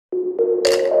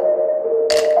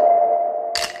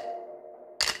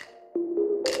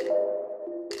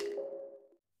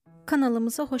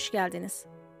Kanalımıza hoş geldiniz.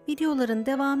 Videoların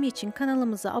devamı için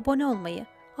kanalımıza abone olmayı,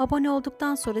 abone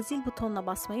olduktan sonra zil butonuna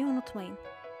basmayı unutmayın.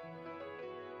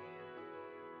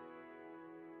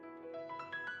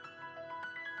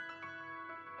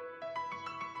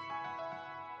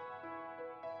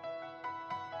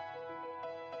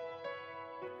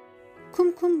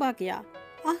 Pragya,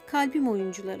 Ah Kalbim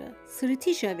oyuncuları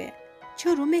Sriti Jha ve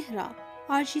Charu Mehra,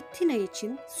 Partide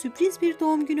için sürpriz bir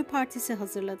doğum günü partisi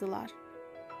hazırladılar.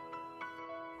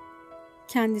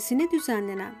 Kendisine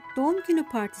düzenlenen doğum günü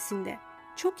partisinde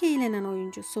çok eğlenen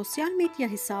oyuncu sosyal medya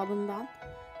hesabından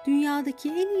 "Dünyadaki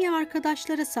en iyi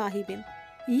arkadaşlara sahibim.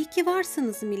 İyi ki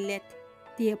varsınız millet"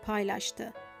 diye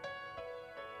paylaştı.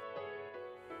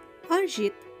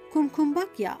 Arjit,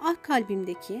 Pragya Ah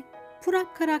Kalbim'deki Prag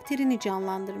karakterini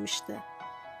canlandırmıştı.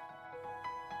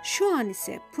 Şu an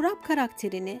ise Prag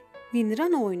karakterini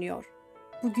Veren oynuyor.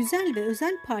 Bu güzel ve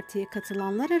özel partiye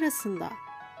katılanlar arasında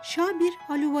Şabir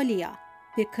Aluvaliya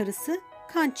ve karısı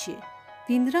Kanchi,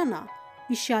 Vinrana,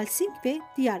 Vishal Singh ve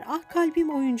diğer Ah Kalbim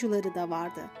oyuncuları da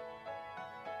vardı.